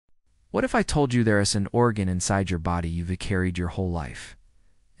What if I told you there is an organ inside your body you've carried your whole life,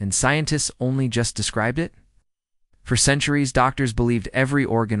 and scientists only just described it? For centuries, doctors believed every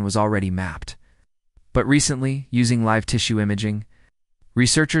organ was already mapped. But recently, using live tissue imaging,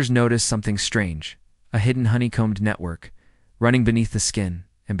 researchers noticed something strange, a hidden honeycombed network running beneath the skin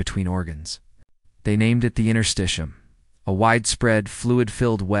and between organs. They named it the interstitium, a widespread,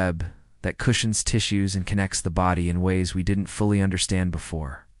 fluid-filled web that cushions tissues and connects the body in ways we didn't fully understand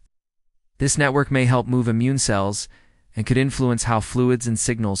before. This network may help move immune cells and could influence how fluids and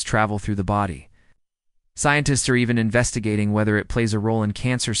signals travel through the body. Scientists are even investigating whether it plays a role in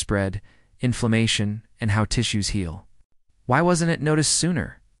cancer spread, inflammation, and how tissues heal. Why wasn't it noticed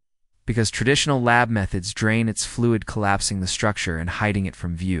sooner? Because traditional lab methods drain its fluid, collapsing the structure and hiding it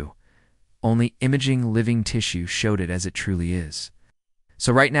from view. Only imaging living tissue showed it as it truly is.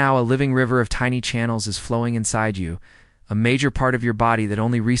 So right now, a living river of tiny channels is flowing inside you, a major part of your body that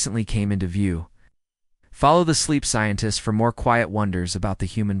only recently came into view. Follow the sleep scientist for more quiet wonders about the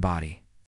human body.